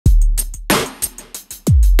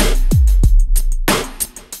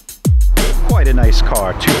nice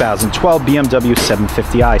car, 2012 BMW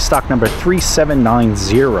 750i, stock number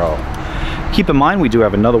 3790. Keep in mind we do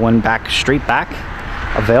have another one straight back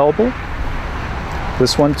available.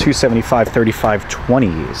 This one 275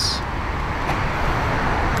 3520s.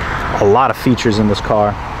 A lot of features in this car.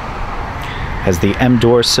 Has the M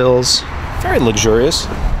door sills, very luxurious.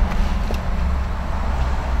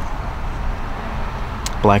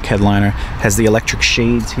 Black headliner, has the electric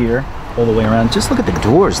shades here all the way around. Just look at the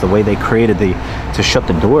doors. The way they created to shut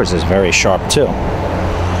the doors is very sharp too.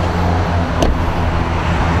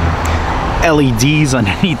 LEDs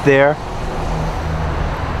underneath there.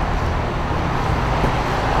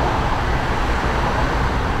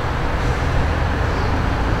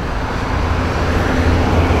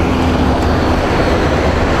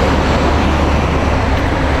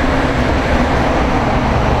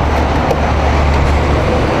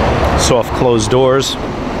 Soft closed doors.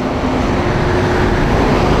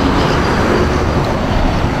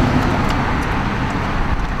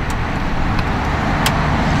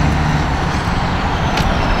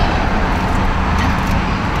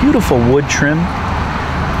 Beautiful wood trim.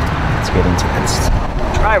 Let's get into this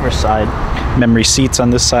driver's side. Memory seats on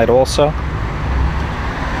this side also.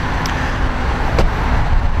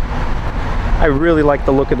 I really like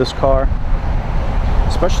the look of this car,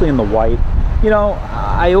 especially in the white. You know,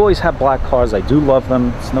 I always have black cars. I do love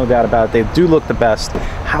them. It's no doubt about it. They do look the best.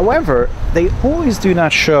 However, they always do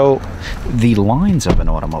not show the lines of an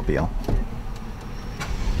automobile.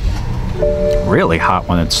 Really hot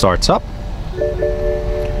when it starts up.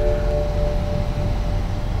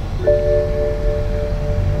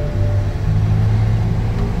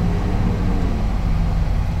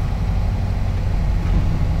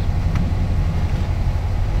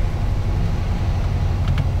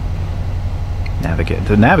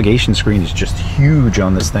 The navigation screen is just huge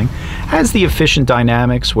on this thing. Has the efficient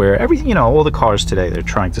dynamics where everything, you know, all the cars today, they're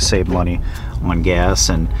trying to save money on gas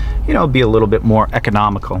and, you know, be a little bit more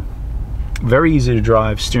economical. Very easy to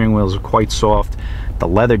drive. Steering wheels are quite soft. The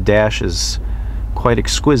leather dash is quite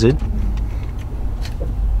exquisite.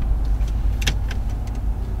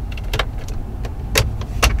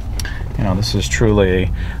 You know, this is truly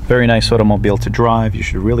a very nice automobile to drive. You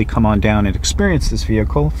should really come on down and experience this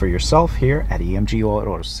vehicle for yourself here at EMG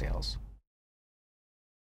Auto Sales.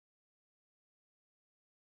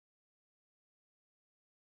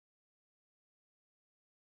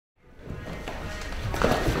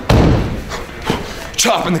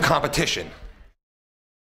 Chopping the competition.